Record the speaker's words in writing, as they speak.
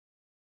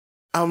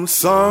I'm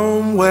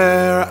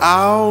somewhere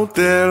out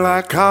there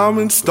like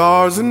common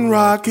stars and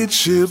rocket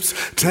ships.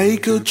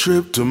 Take a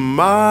trip to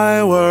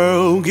my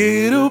world.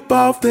 Get up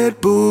off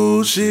that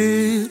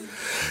bullshit.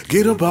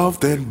 Get up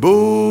off that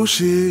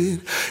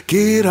bullshit.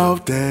 Get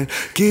off that,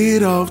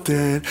 get off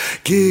that,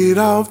 get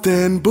off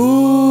that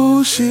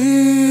bullshit.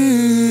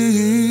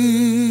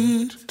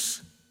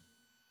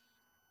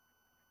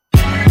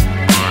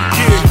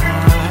 Yeah.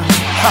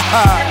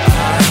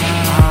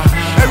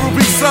 Hey,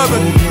 Ruby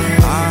Southern.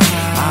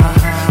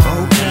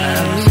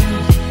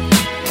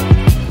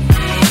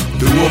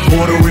 Through a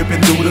portal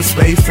ripping through the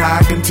space,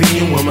 I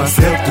continue with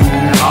myself through.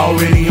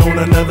 Already on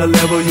another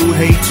level you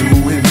hate to.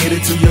 Admit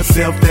it to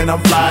yourself, then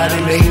I'm flying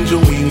in angel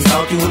wings.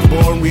 Thought you was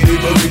born with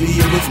it, but really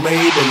it was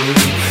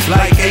Maybelline.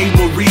 Like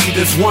Avery,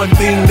 there's one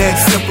thing that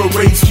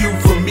separates you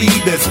from me,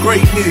 that's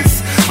greatness.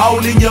 All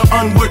in your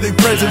unworthy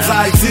presence,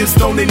 I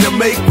exist only to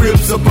make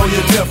rips up on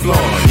your Teflon.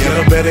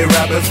 Yeah, the better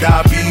rappers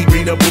got beat,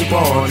 bring the poop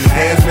on.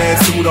 Hazmat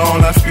suit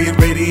on, I spit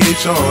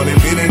radiation.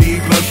 Infinity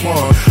plus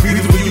one,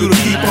 reason for you to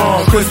keep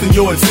on. Cresting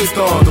your existence.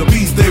 The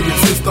beast they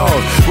resist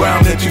on,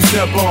 ground that you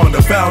step on,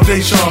 the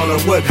foundation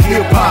of what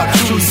hip-hop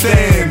truly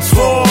stands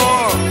for.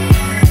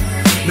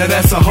 Now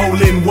that's a hole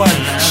in one.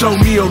 Show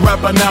me a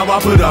rapper now, I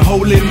put a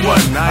hole in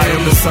one. I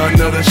am the son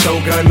of the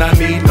shogun, I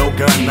need no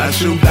gun. I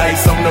shoot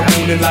dice on the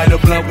moon and light a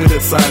blunt with the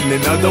sun.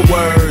 In other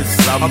words,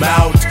 I'm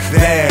out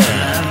there.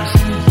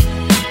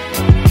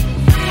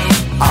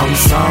 I'm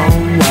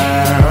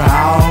somewhere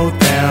out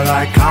there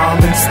like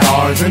common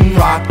stars and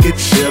rocket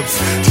ships.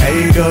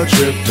 Take a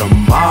trip to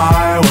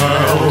my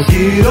world.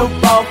 Get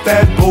up off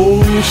that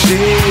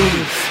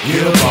bullshit.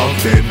 Get up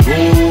off that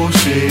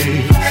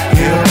bullshit.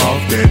 Get up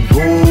off that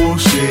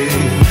bullshit.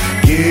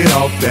 Get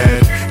off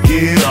that,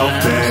 get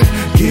off that,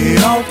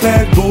 get off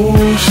that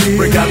bullshit.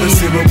 Break out the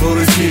silver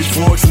bullets,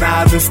 pitchforks,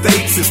 knives, and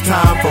stakes. It's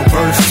time for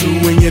verse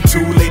 2 and you're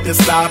too late to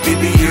stop it.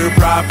 The ear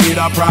profit,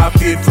 I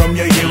profit from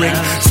your hearing.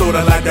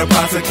 Sorta like the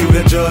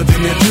prosecutor, judge,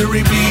 and the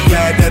jury. Be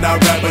glad that I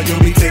rap, but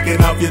you'll be taking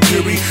off your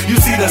jury. You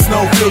see the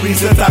snow fury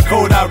since I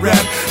code I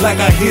rap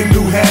like a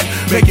Hindu hat.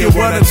 Make it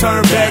wanna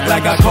turn back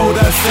like a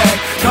Koda sack.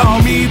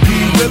 Call me P.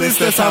 Willis,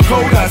 that's how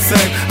cold I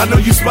sang. I know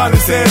you spotted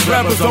ass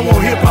rappers don't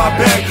want hip-hop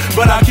back,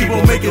 but I keep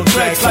on making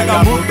tracks like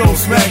I'm hooked on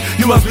smack.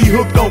 You must be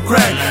hooked on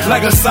crack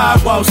like a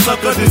sidewalk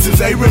sucker. This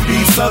is A&B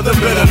Southern,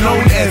 better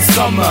known as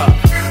Summer.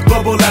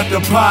 Bubble at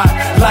the pot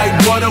like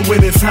water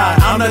when it's hot.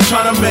 I'm not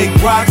trying to make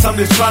rocks, I'm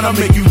just trying to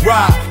make you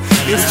rock.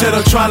 Instead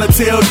of trying to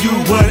tell you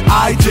what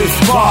I just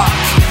bought,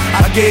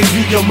 I gave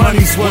you your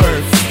money's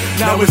worth.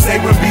 Now it's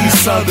A&B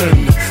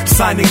Southern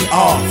signing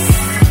off.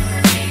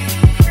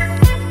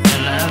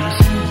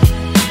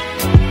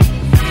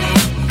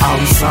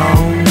 I'm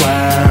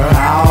somewhere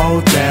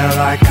out there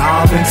like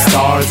common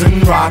stars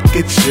and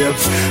rocket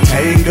ships.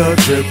 Take a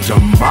trip to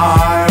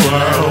my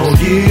world.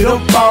 Get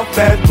up off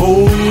that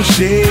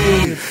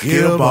bullshit.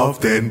 Get up off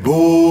that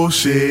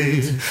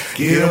bullshit.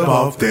 Get up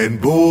off that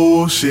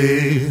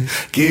bullshit.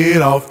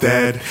 Get off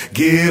that,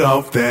 get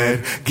off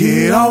that,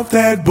 get off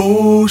that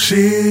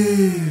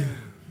bullshit.